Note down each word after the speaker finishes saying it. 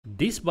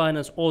This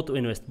Binance Auto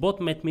Invest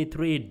bot made me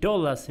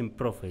 $3 in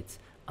profits.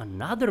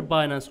 Another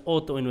Binance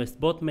Auto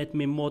Invest bot made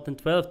me more than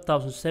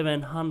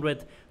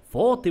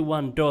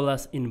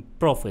 $12,741 in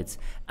profits.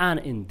 And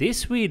in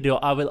this video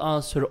I will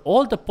answer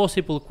all the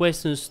possible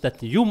questions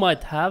that you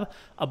might have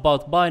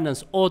about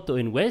Binance Auto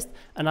Invest,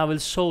 and I will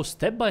show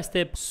step by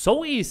step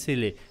so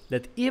easily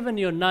that even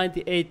your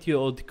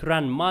 98-year-old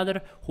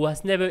grandmother who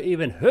has never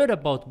even heard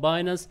about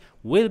Binance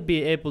will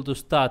be able to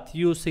start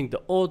using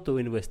the Auto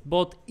Invest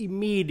bot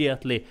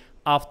immediately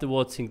after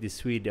watching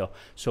this video.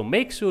 So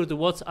make sure to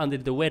watch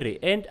until the very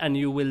end and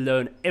you will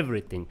learn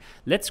everything.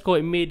 Let's go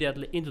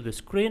immediately into the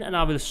screen and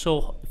I will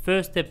show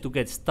first step to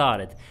get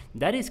started.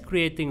 That is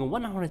creating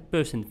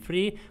 100%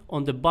 free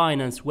on the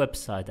Binance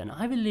website, and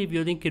I will leave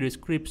you a link in the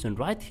description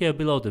right here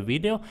below the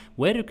video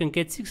where you can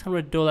get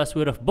 $600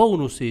 worth of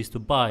bonuses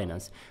to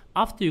Binance.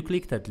 After you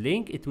click that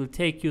link, it will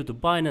take you to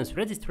Binance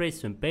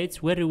registration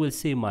page where you will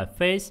see my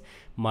face,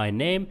 my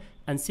name,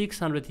 and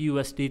 600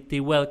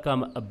 USDT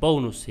welcome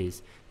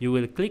bonuses. You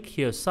will click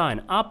here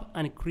sign up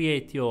and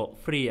create your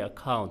free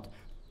account.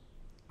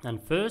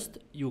 And first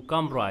you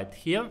come right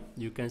here,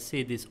 you can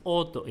see this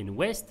Auto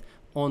Invest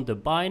on the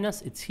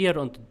Binance. It's here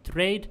on the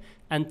trade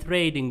and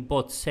trading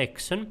bot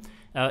section.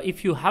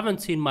 If you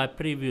haven't seen my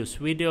previous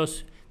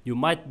videos, you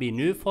might be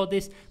new for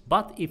this,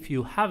 but if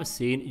you have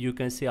seen, you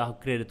can see I have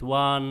created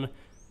 1,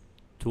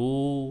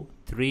 2,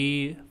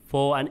 3,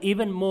 4 and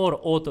even more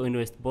Auto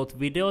Invest bot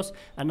videos,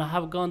 and I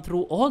have gone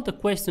through all the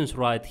questions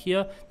right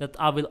here that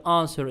I will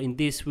answer in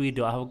this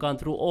video. I have gone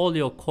through all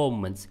your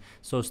comments,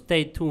 so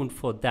stay tuned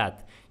for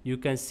that. You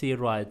can see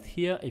right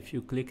here, if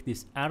you click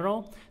this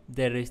arrow,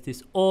 there is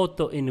this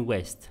Auto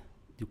Invest.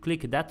 You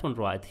click that one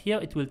right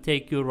here, it will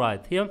take you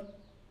right here.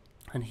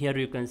 And here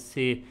you can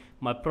see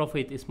my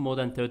profit is more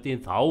than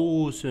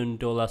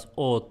 $13,000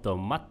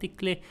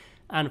 automatically.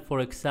 And for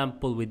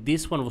example, with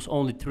this one was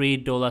only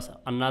 $3.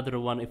 Another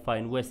one, if I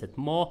invested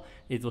more,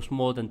 it was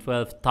more than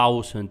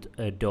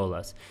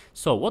 $12,000.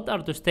 So what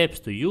are the steps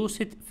to use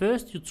it?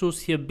 First, you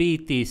choose here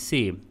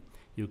BTC.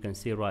 You can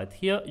see right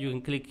here, you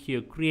can click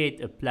here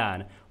create a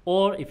plan.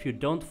 Or if you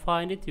don't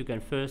find it, you can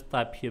first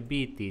type here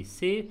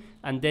BTC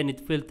and then it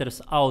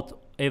filters out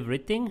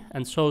everything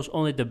and shows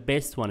only the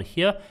best one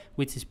here,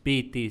 which is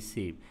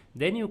BTC.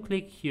 Then you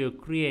click here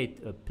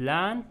create a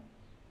plan.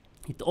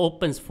 It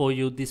opens for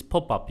you this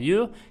pop-up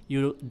view.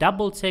 You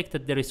double check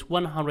that there is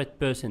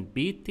 100%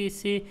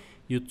 BTC.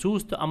 You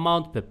choose the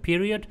amount per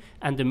period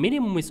and the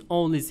minimum is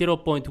only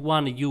 0.1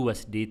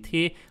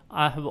 USDT.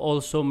 I have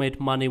also made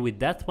money with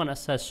that one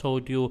as I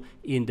showed you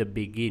in the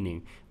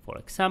beginning. For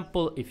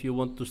example, if you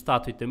want to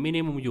start with the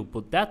minimum, you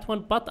put that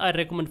one, but I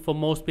recommend for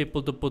most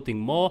people to putting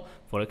more.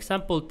 For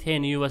example,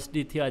 10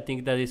 USDT, I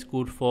think that is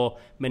good for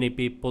many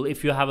people.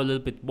 If you have a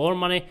little bit more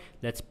money,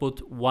 let's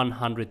put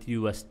 100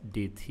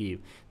 USDT.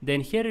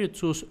 Then here you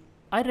choose,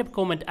 I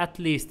recommend at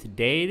least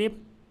daily.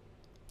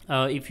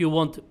 If you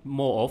want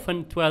more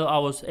often, 12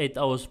 hours, 8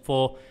 hours,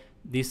 4,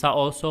 these are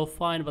also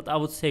fine, but I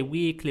would say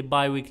weekly,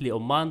 bi-weekly or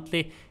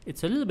monthly,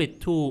 it's a little bit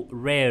too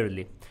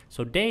rarely.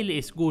 So daily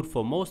is good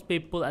for most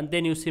people, and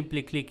then you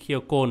simply click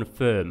here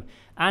confirm.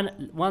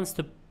 And once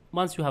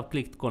you have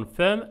clicked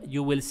confirm,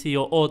 you will see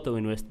your Auto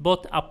Invest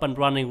bot up and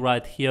running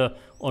right here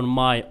on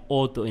my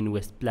Auto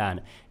Invest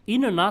plan.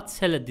 In a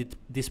nutshell,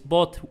 this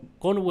bot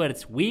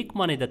converts weak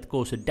money that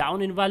goes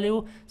down in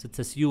value, such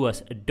as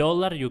US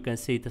dollar. You can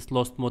see it has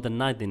lost more than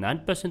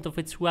 99% of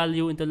its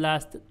value in the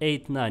last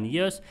 8-9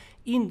 years,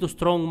 into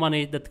strong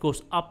money that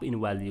goes up in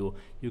value.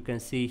 You can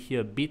see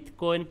here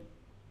Bitcoin.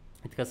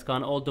 It has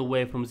gone all the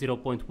way from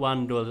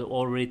 $0.1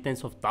 already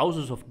tens of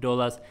thousands of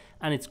dollars,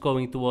 and it's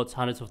going towards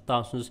hundreds of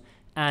thousands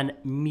and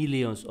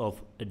millions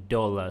of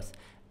dollars.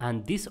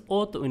 And this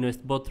Auto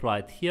Invest bot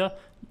right here,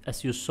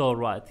 as you saw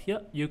right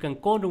here, you can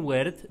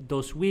convert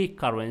those weak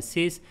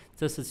currencies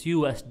such as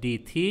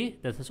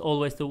USDT, that has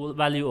always the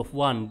value of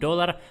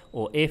 $1,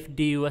 or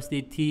FD,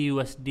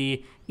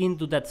 TUSD,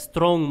 into that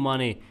strong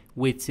money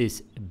which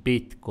is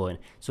Bitcoin.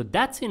 So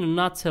that's in a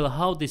nutshell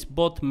how this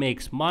bot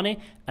makes money.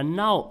 And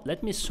now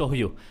let me show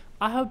you.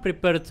 I have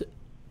prepared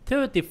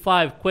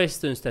 35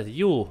 questions that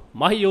you,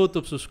 my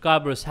YouTube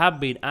subscribers, have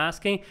been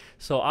asking.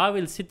 So I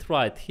will sit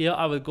right here,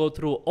 I will go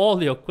through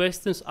all your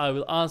questions, I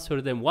will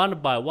answer them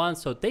one by one.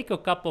 So take a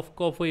cup of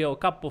coffee or a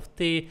cup of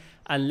tea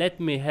and let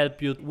me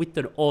help you with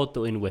an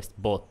Auto Invest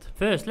bot.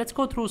 First, let's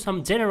go through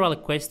some general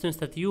questions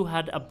that you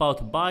had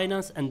about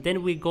Binance, and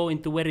then we go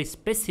into very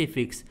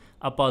specifics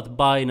about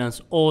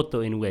Binance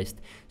Auto Invest.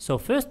 So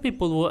first,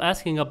 people were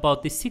asking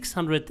about the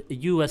 600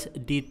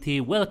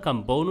 USDT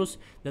welcome bonus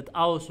that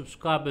our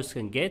subscribers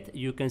can get.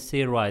 You can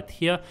see right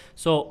here.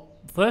 So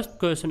first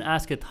person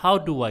asked, how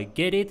do I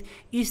get it?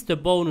 Is the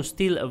bonus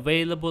still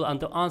available?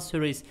 And the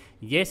answer is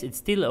yes, it's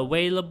still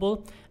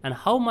available. And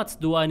how much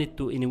do I need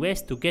to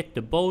invest to get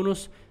the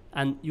bonus?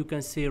 And you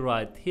can see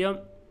right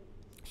here.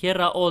 Here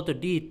are all the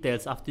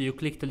details after you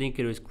click the link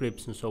in the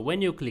description. So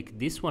when you click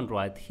this one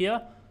right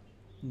here,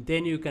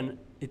 then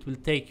it will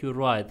take you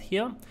right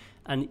here,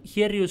 and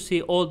here you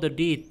see all the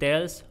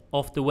details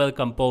of the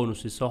welcome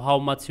bonuses. So how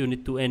much you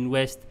need to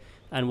invest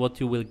and what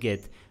you will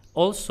get.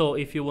 Also,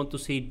 if you want to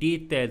see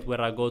detailed where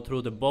I go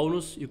through the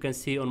bonus, you can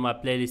see on my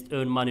playlist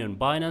Earn Money on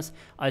Binance.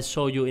 I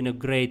show you in a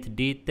great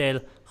detail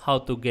how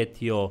to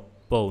get your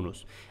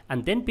bonus.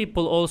 And then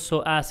people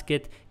also ask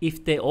it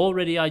if they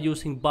already are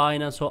using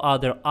Binance or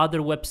other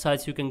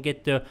websites you can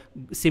get the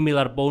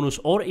similar bonus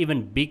or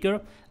even bigger.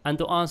 And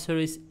the answer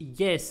is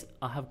yes.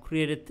 I have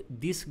created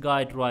this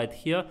guide right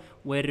here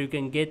where you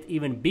can get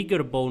even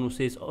bigger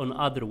bonuses on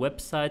other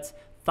websites,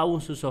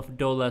 thousands of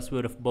dollars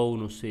worth of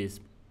bonuses.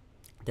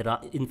 There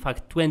are in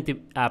fact 20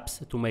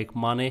 apps to make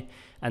money,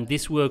 and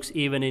this works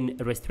even in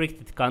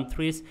restricted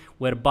countries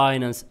where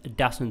Binance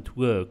doesn't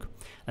work.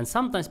 And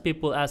sometimes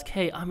people ask,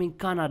 hey, I'm in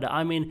Canada,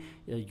 I'm in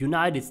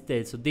United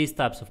States, so these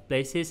types of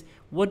places.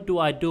 What do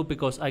I do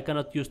because I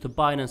cannot use the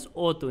Binance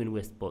Auto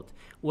Invest bot?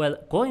 Well,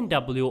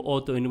 CoinW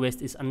Auto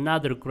Invest is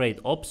another great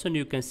option.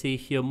 You can see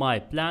here my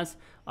plans.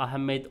 I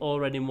have made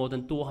already more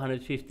than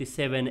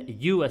 257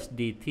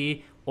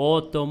 USDT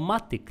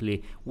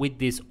automatically with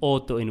this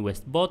Auto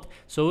Invest bot.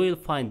 So we'll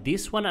find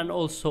this one and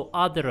also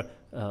other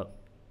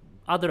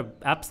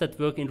apps that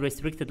work in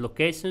restricted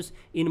locations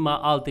in my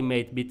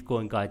ultimate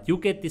Bitcoin guide. You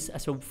get this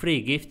as a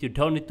free gift. You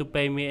don't need to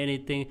pay me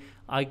anything.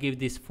 I give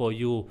this for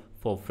you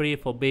for free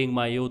for being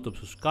my YouTube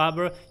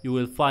subscriber. You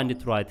will find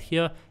it right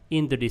here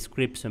in the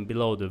description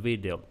below the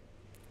video.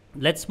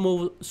 Let's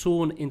move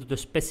soon into the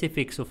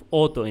specifics of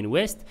Auto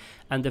Invest.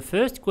 And the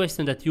first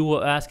question that you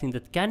were asking,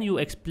 that can you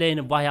explain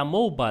via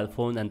mobile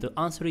phone? And the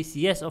answer is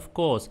yes, of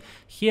course.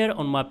 Here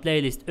on my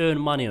playlist Earn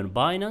Money on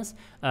Binance,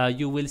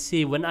 you will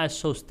see when I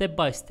show step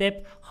by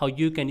step how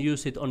you can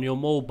use it on your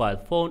mobile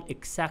phone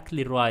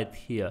exactly right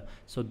here.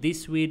 So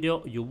this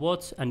video you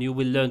watch and you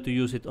will learn to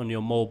use it on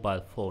your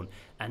mobile phone.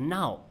 And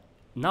now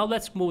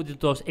let's move to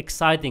those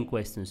exciting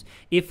questions.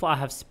 If I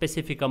have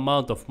specific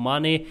amount of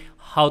money,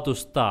 how to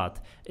start?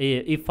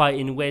 If I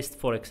invest,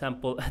 for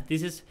example,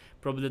 this is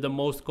probably the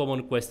most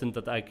common question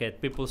that I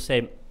get. People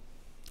say,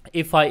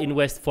 if I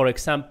invest, for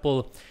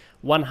example,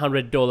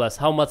 $100,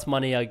 how much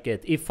money I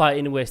get? If I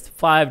invest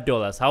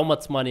 $5, how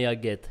much money I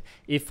get?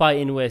 If I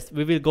invest,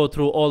 we will go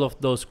through all of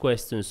those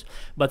questions.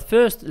 But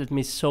first, let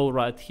me show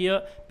right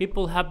here.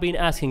 People have been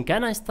asking,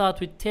 can I start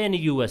with 10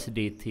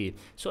 USDT?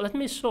 So let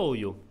me show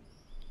you.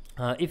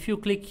 If you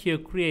click here,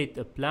 create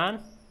a plan,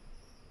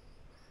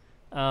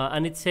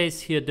 and it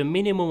says here the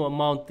minimum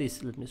amount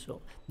is, let me show,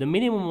 the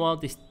minimum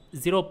amount is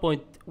 0.1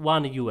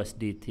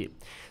 USDT.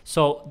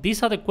 So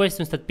these are the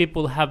questions that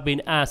people have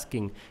been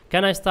asking.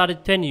 Can I start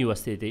at 10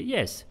 USDT?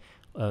 Yes.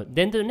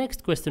 Then the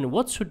next question,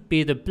 what should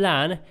be the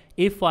plan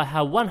if I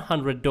have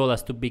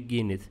 $100 to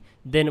begin it?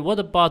 Then what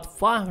about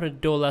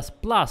 $500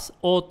 plus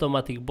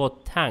automatic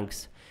bot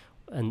tanks?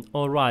 And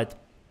all right,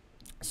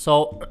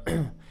 so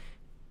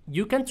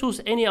you can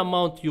choose any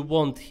amount you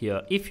want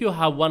here. If you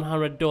have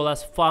 $100,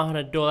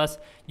 $500,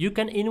 you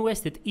can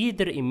invest it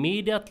either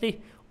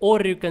immediately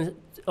or you can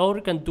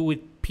do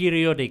it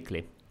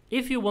periodically.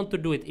 If you want to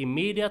do it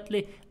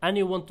immediately and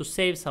you want to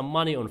save some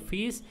money on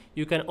fees,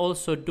 you can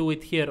also do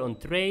it here on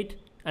trade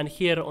and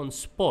here on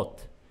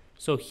spot.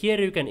 So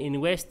here you can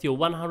invest your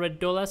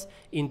 $100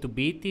 into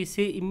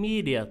BTC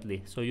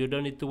immediately, so you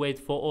don't need to wait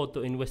for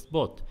Auto Invest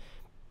bot.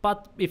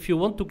 But if you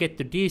want to get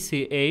the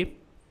DCA,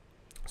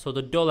 so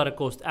the dollar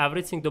cost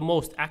averaging the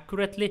most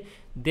accurately,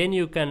 then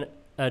you can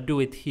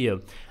do it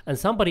here. And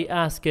somebody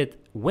asked it,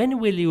 when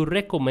will you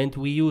recommend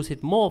we use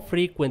it more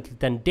frequently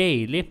than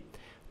daily?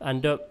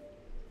 And the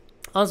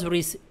answer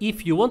is,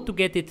 if you want to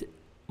get it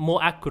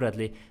more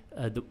accurately,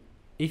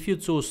 if you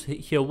choose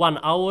here 1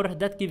 hour,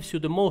 that gives you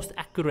the most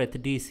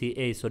accurate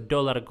DCA, so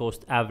dollar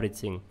cost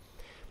averaging.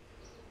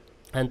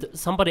 And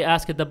somebody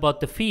asked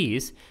about the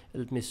fees.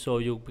 Let me show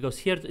you, because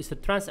here is the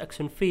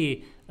transaction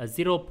fee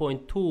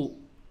 0.2.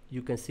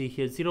 You can see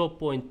here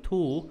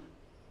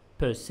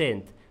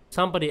 0.2%.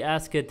 Somebody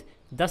asked it,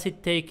 does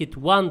it take it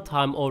one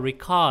time or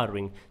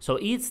recurring? So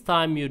each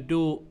time you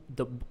do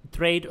the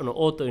trade on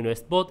Auto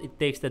Invest bot, it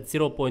takes that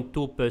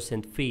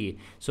 0.2% fee.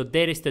 So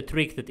there is the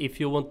trick, that if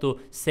you want to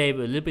save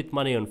a little bit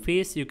money on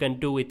fees, you can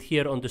do it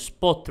here on the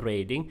spot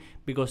trading,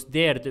 because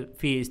there the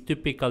fee is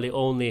typically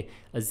only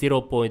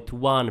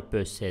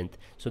 0.1%.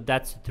 So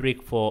that's the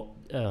trick for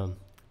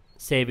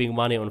saving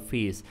money on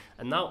fees.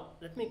 And now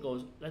let me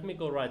go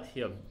right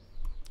here.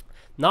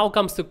 Now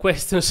comes the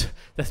questions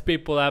that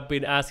people have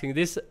been asking.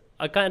 This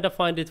I kind of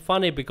find it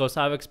funny because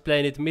I've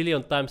explained it a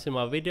million times in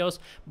my videos,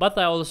 but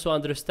I also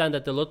understand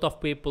that a lot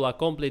of people are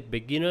complete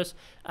beginners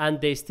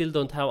and they still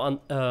don't have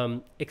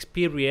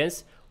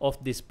experience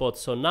of this bot.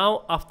 So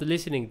now, after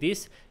listening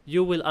this,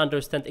 you will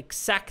understand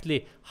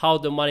exactly how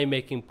the money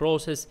making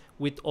process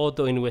with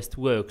Auto Invest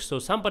works. So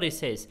somebody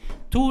says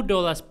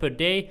 $2 per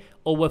day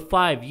over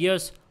 5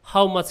 years,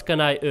 how much can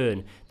I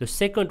earn? The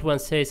second one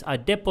says I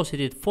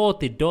deposited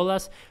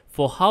 $40.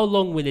 For how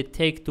long will it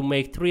take to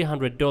make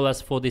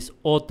 $300 for this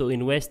Auto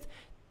Invest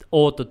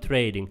auto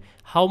trading?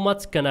 How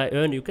much can I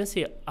earn? You can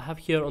see I have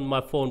here on my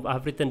phone, I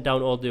have written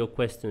down all your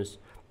questions.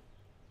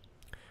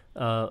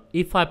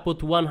 If I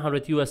put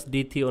 100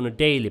 USDT on a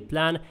daily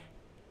plan,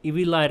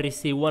 will I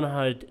receive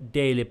 100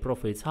 daily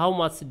profits? How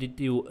much did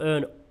you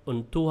earn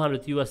on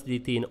 200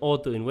 USDT in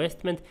auto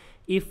investment.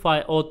 If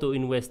I auto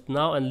invest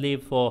now and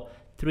leave for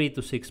 3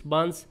 to 6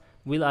 months,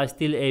 will I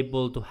still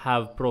able to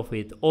have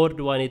profit, or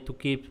do I need to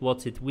keep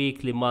watch it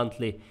weekly,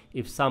 monthly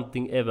if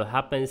something ever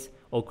happens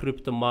or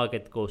crypto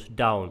market goes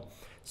down?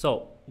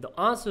 So the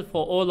answer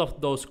for all of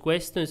those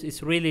questions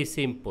is really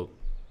simple.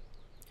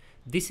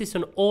 This is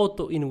an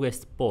auto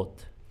invest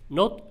bot,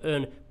 not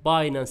an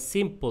Binance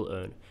simple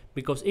earn,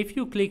 because if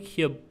you click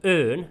here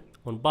earn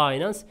on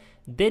Binance,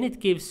 then it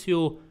gives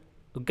you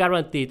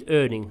guaranteed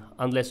earning,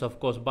 unless of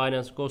course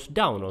Binance goes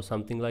down or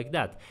something like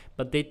that.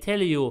 But they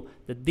tell you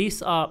that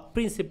these are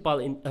principal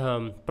in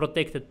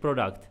protected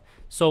product.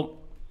 So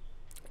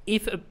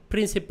if a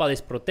principal is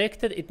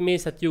protected, it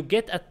means that you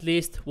get at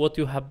least what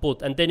you have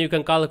put, and then you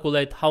can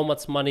calculate how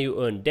much money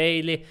you earn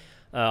daily,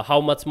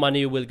 how much money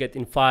you will get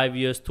in 5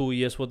 years, 2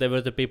 years, whatever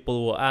the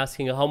people were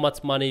asking, how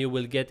much money you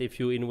will get if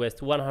you invest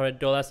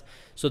 $100.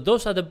 So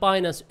those are the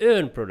Binance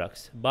Earn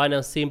products,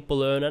 Binance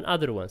Simple Earn and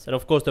other ones. And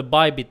of course the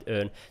BYBIT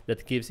Earn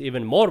that gives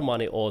even more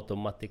money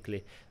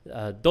automatically.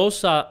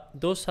 Those are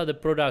the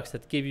products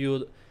that give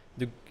you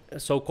the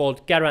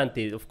so-called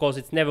guaranteed. Of course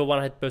it's never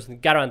 100%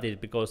 guaranteed,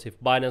 because if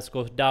Binance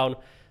goes down,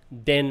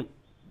 then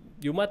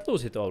you might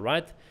lose it all,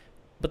 right?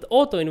 But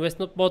Auto Invest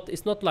bot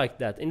is not like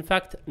that. In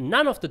fact,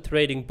 none of the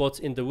trading bots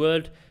in the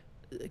world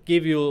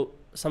give you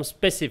some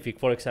specific,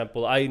 for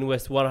example, I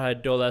invest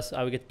 $100,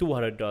 I will get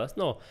 $200.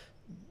 No,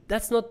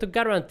 that's not the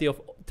guarantee of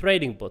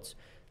trading bots.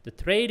 The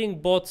trading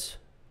bots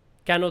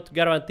cannot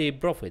guarantee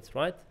profits,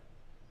 right?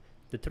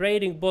 The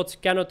trading bots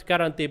cannot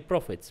guarantee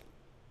profits.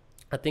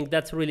 I think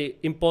that's really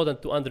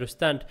important to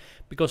understand,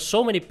 because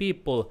so many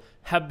people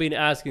have been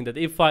asking that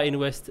if I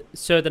invest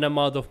certain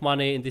amount of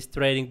money in this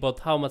trading bot,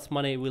 how much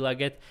money will I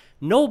get?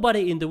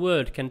 Nobody in the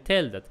world can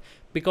tell that,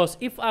 because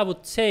if I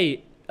would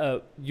say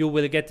you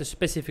will get a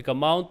specific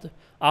amount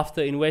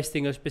after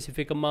investing a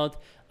specific amount,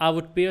 I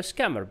would be a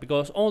scammer,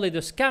 because only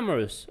the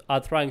scammers are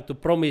trying to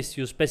promise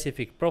you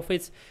specific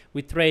profits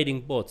with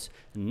trading bots.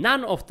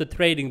 None of the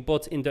trading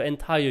bots in the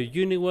entire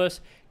universe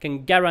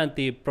can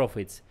guarantee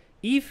profits.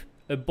 If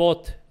a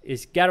bot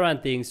is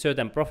guaranteeing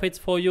certain profits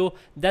for you,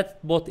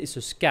 that bot is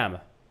a scam.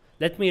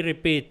 Let me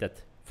repeat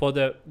that for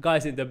the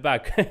guys in the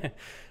back.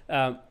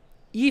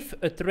 If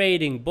a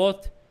trading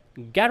bot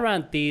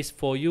guarantees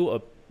for you a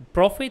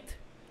profit,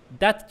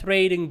 that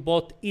trading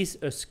bot is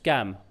a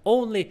scam.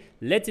 Only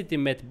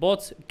legitimate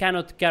bots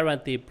cannot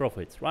guarantee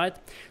profits, right?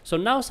 So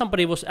now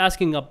somebody was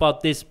asking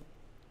about this,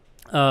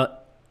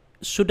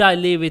 should I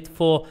leave it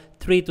for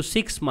 3 to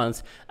 6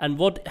 months, and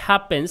what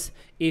happens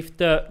if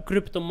the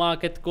crypto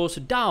market goes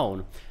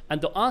down?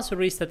 And the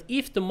answer is that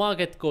if the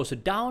market goes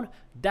down,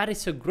 that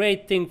is a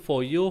great thing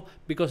for you,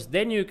 because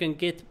then you can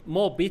get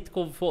more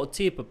Bitcoin for a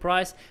cheaper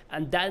price,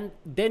 and then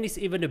it's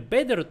even a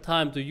better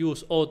time to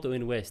use Auto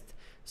Invest.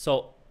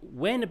 So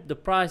when the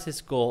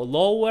prices go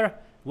lower,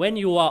 when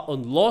you are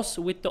on loss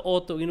with the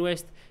Auto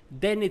Invest,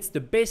 then it's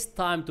the best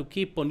time to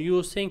keep on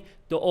using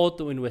the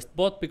Auto Invest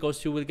bot,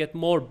 because you will get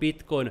more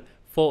Bitcoin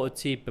for a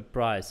cheaper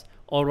price.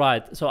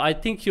 Alright, so I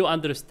think you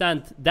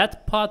understand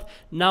that part.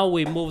 Now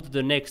we move to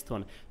the next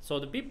one. So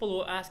the people who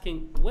are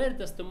asking, where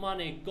does the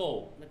money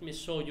go? Let me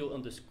show you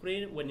on the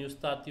screen when you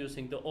start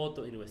using the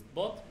Auto Invest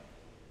bot.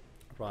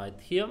 Right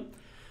here.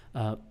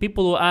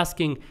 People who are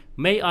asking,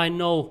 may I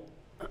know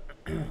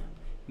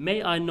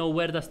may I know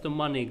where does the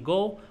money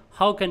go?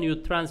 How can you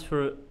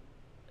transfer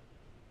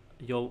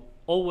your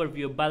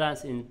overview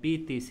balance in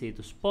BTC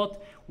to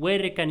spot?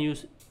 Where can you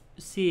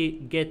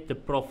get the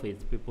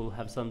profit? People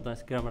have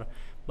sometimes grammar,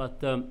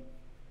 but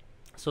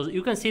so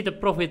you can see the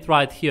profit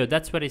right here.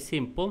 That's very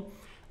simple.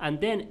 And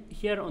then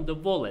here on the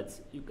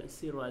wallets, you can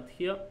see right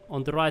here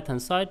on the right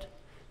hand side,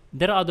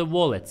 there are the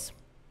wallets.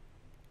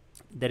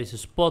 There is a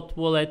spot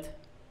wallet,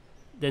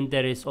 then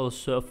there is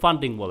also a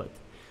funding wallet.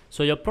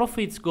 So your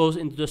profits goes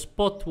into the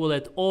spot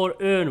wallet or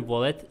earn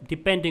wallet,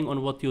 depending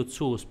on what you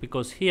choose.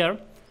 Because here,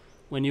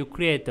 when you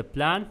create a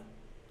plan,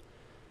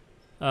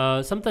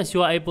 sometimes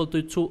you are able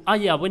to choose,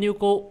 when you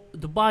go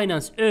to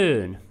Binance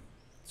Earn.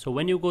 So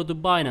when you go to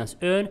Binance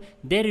Earn,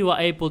 there you are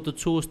able to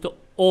choose the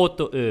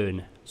auto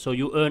earn. So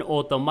you earn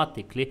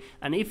automatically.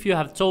 And if you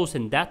have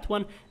chosen that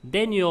one,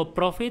 then your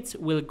profits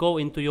will go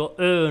into your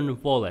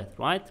earn wallet,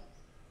 right?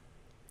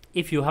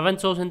 If you haven't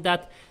chosen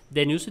that,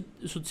 then you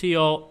should see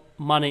your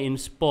money in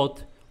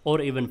spot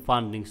or even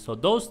funding. So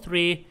those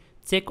three,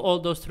 check all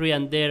those three,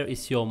 and there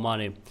is your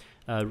money.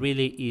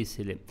 Really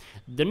easily.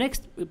 The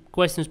next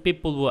questions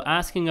people were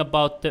asking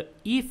about,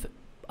 if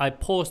I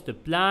post the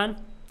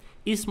plan,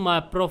 is my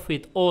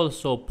profit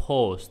also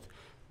paused?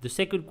 The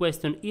second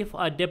question, if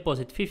I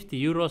deposit 50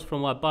 euros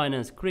from my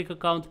Binance Greek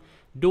account,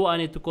 do I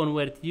need to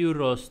convert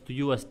euros to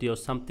USD or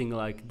something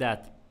like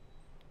that?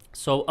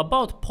 So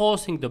about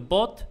pausing the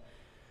bot,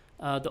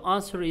 the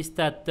answer is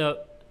that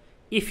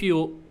if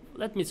you,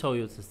 let me show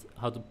you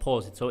how to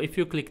pause it. So if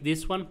you click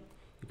this one,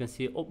 you can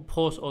see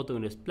pause Auto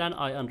Invest plan,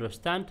 I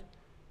understand.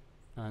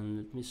 And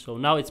let me show,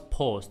 now it's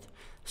paused.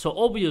 So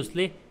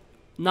obviously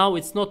now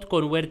it's not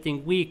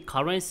converting weak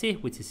currency,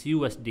 which is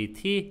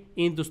USDT,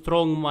 into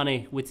strong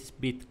money, which is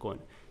Bitcoin.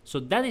 So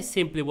that is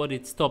simply what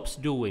it stops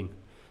doing.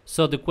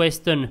 So the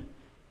question,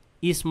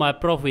 is my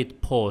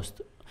profit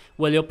paused?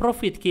 Well, your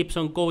profit keeps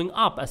on going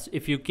up as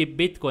if you keep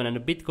Bitcoin and the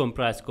Bitcoin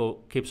price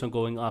keeps on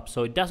going up.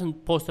 So it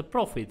doesn't post a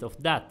profit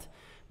of that.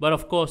 But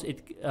of course,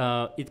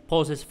 it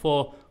pauses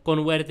for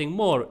converting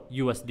more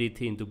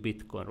USDT into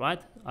Bitcoin,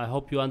 right? I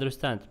hope you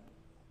understand.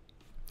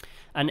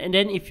 And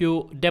then if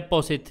you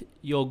deposit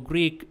your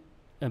Greek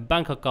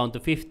bank account to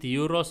 50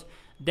 euros,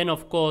 then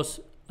of course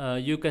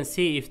you can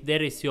see if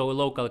there is your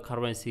local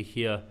currency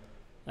here.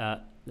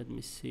 Let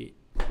me see.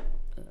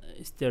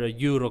 Is there a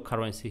euro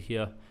currency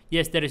here?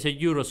 Yes, there is a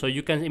euro, so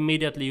you can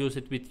immediately use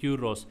it with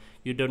euros.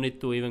 You don't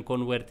need to even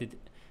convert it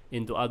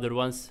into other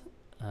ones.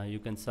 You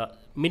can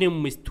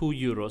minimum is 2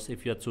 euros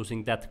if you are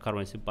choosing that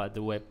currency, by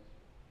the way.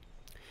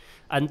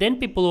 And then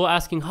people who are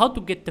asking how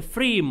to get the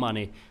free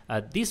money.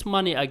 This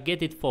money, I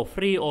get it for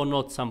free or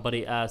not,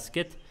 somebody asked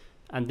it.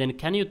 And then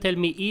can you tell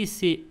me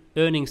easy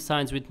earning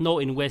signs with no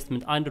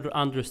investment? I don't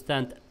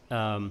understand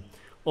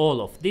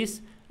all of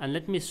this. And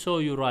let me show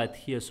you right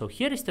here. So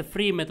here is the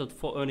free method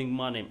for earning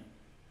money.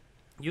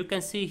 You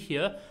can see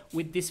here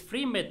with this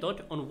free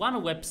method on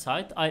one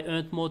website, I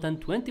earned more than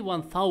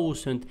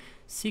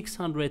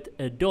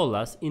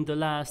 $21,600 in the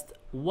last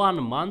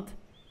 1 month.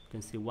 You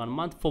can see 1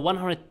 month for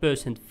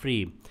 100%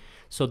 free.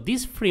 So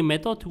this free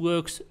method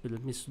works.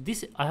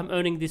 I am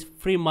earning this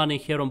free money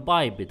here on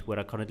BYBIT, where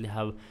I currently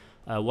have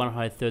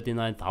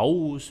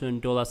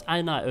 $139,000,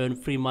 and I earn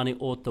free money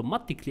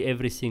automatically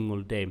every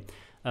single day.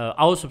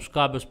 Our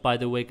subscribers, by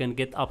the way, can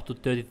get up to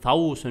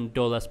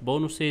 $30,000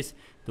 bonuses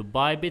to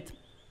BYBIT.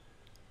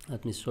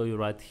 Let me show you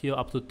right here,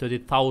 up to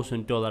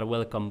 $30,000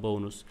 welcome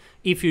bonus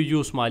if you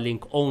use my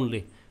link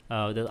only.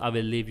 That I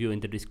will leave you in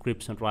the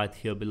description right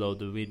here below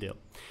the video.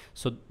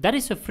 So that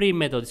is a free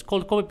method. It's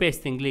called copy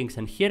pasting links,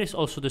 and here is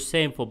also the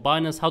same for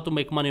Binance. How to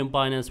make money on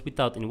Binance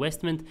without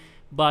investment.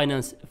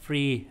 Binance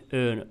free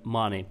earn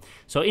money.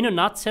 So in a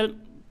nutshell,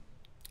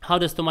 how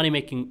does the money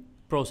making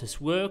process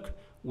work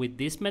with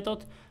this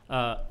method?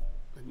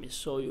 Let me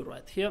show you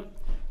right here.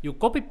 You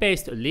copy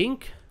paste a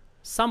link,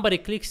 somebody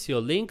clicks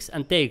your links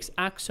and takes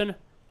action,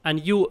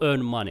 and you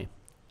earn money.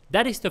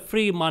 That is the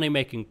free money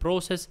making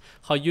process,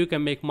 how you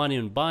can make money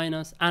on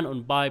Binance and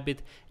on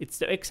BYBIT. It's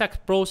the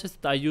exact process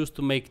that I use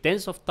to make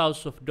tens of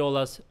thousands of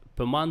dollars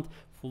per month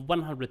for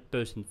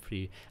 100%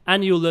 free.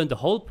 And you learn the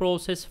whole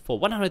process for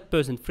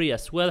 100% free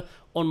as well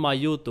on my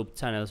YouTube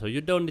channel. So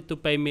you don't need to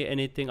pay me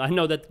anything. I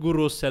know that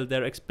gurus sell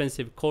their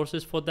expensive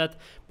courses for that,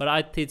 but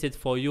I teach it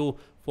for you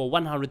for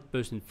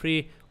 100%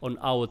 free on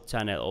our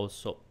channel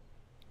also.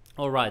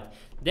 Alright,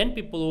 then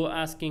people who are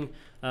asking,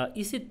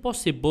 is it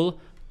possible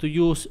to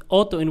use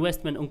auto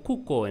investment on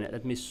KuCoin?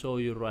 Let me show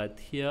you right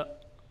here.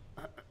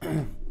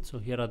 So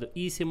here are the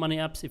easy money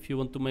apps if you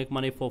want to make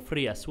money for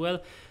free as well.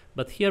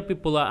 But here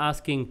people are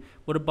asking,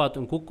 what about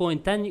on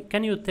KuCoin?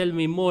 Can you tell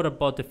me more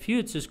about the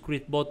futures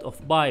grid bot of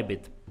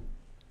BYBIT?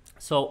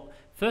 So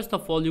first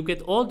of all, you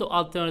get all the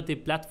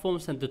alternative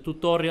platforms and the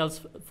tutorials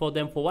for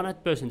them for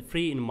 100%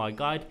 free in my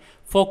guide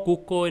for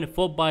KuCoin,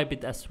 for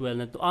BYBIT as well.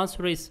 And the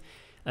answer is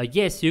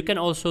yes, you can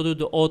also do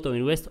the auto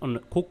invest on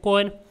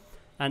KuCoin.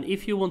 And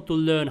if you want to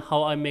learn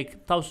how I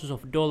make thousands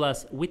of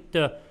dollars with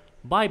the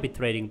BYBIT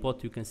trading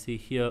bot, you can see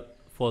here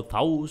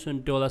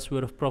 $4,000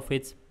 worth of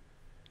profits.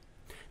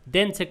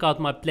 Then check out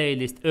my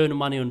playlist Earn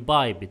Money on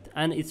BYBIT,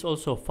 and it's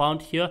also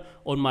found here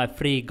on my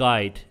free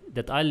guide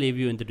that I leave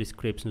you in the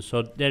description,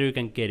 so there you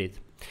can get it.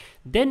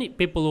 Then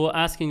people who are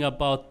asking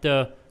about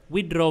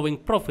withdrawing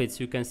profits,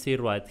 you can see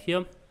right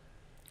here.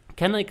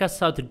 Can I cash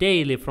out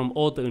daily from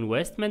auto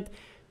investment?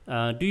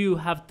 Do you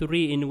have to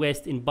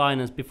reinvest in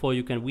Binance before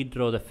you can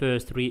withdraw the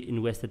first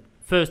invested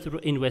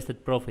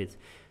profits?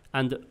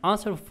 And the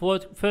answer for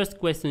the first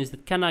question is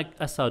that can I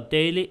cash out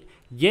daily?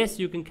 Yes,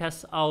 you can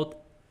cash out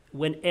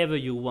whenever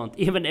you want,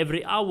 even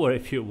every hour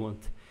if you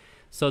want.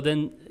 So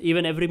then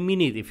even every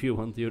minute if you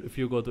want, if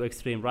you go to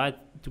extreme, right?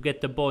 To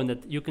get the point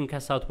that you can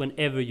cash out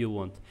whenever you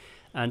want.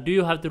 And do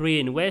you have to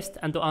reinvest?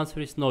 And the answer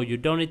is no, you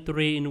don't need to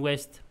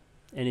reinvest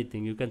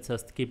anything. You can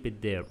just keep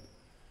it there.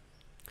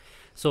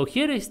 So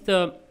here is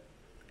the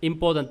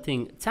important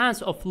thing,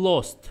 chance of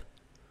loss.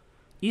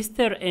 Is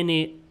there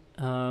any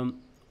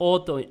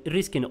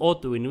risk in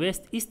auto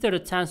invest? Is there a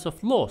chance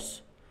of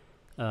loss?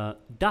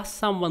 Does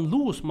someone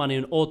lose money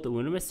in auto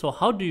invest? So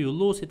how do you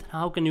lose it?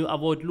 How can you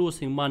avoid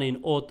losing money in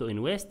auto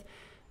invest?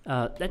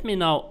 Let me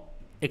now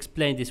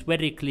explain this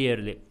very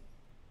clearly.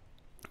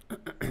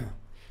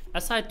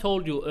 As I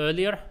told you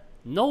earlier,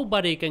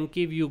 nobody can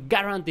give you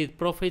guaranteed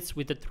profits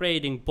with a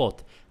trading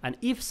bot. And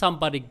if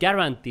somebody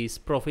guarantees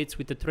profits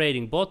with a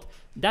trading bot,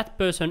 that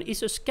person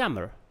is a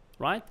scammer,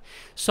 right?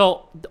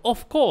 So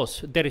of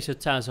course there is a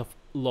chance of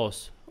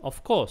loss,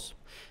 of course.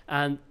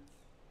 And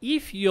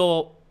if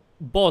your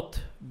bot,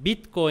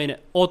 Bitcoin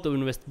Auto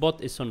Invest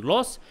bot, is on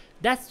loss,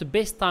 that's the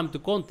best time to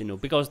continue,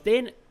 because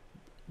then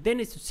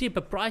it's a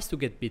cheaper price to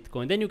get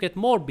Bitcoin. Then you get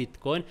more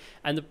Bitcoin,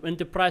 and when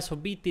the price of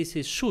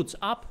BTC shoots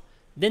up,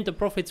 then the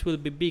profits will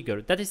be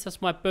bigger. That is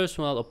just my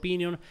personal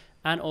opinion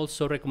and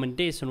also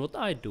recommendation what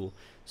I do.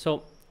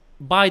 So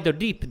buy the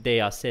dip they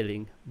are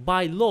selling,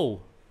 buy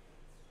low.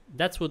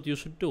 That's what you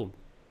should do.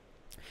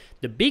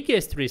 The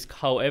biggest risk,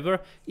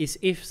 however, is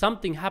if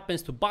something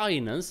happens to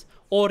Binance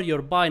or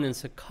your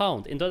Binance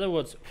account. In other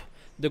words,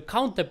 the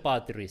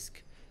counterparty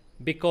risk.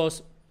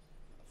 Because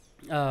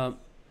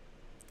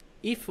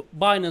if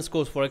Binance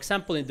goes, for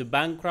example, into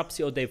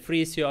bankruptcy or they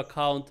freeze your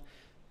account,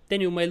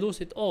 then you may lose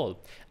it all.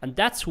 And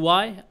that's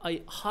why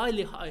I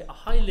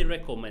highly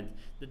recommend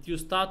that you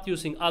start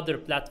using other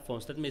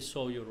platforms. Let me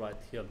show you right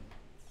here.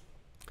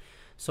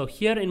 So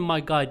here in my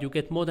guide, you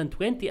get more than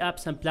 20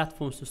 apps and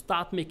platforms to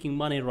start making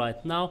money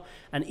right now.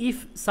 And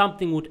if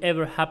something would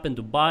ever happen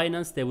to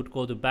Binance, they would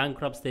go to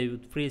bankruptcy, they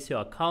would freeze your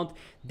account,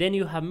 then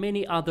you have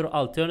many other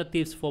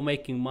alternatives for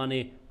making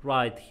money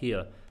right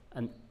here.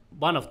 And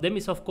one of them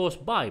is, of course,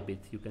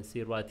 BYBIT. You can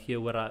see right here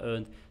where I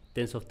earned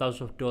tens of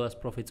thousands of dollars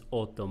profits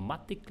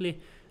automatically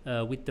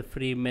with the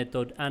free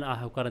method, and I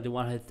have currently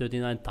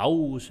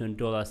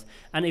 $139,000.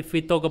 And if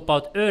we talk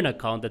about earn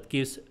account that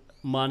gives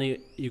money,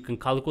 you can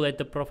calculate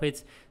the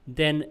profits,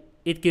 then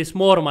it gives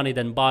more money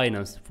than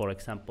Binance, for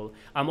example.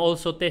 I'm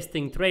also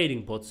testing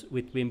trading bots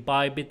between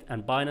BYBIT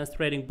and Binance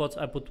trading bots.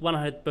 I put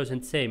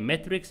 100% same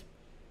metrics,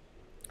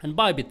 and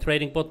BYBIT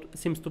trading bot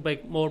seems to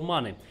make more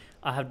money.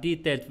 I have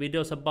detailed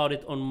videos about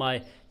it on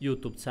my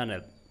YouTube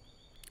channel.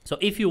 So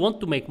if you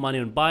want to make money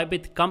on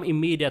BYBIT, come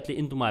immediately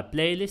into my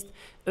playlist,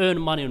 Earn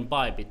Money on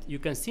BYBIT. You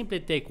can simply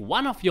take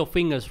one of your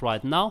fingers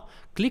right now,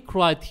 click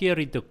right here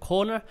in the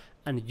corner,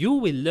 and you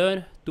will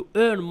learn to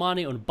earn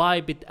money on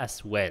BYBIT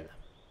as well.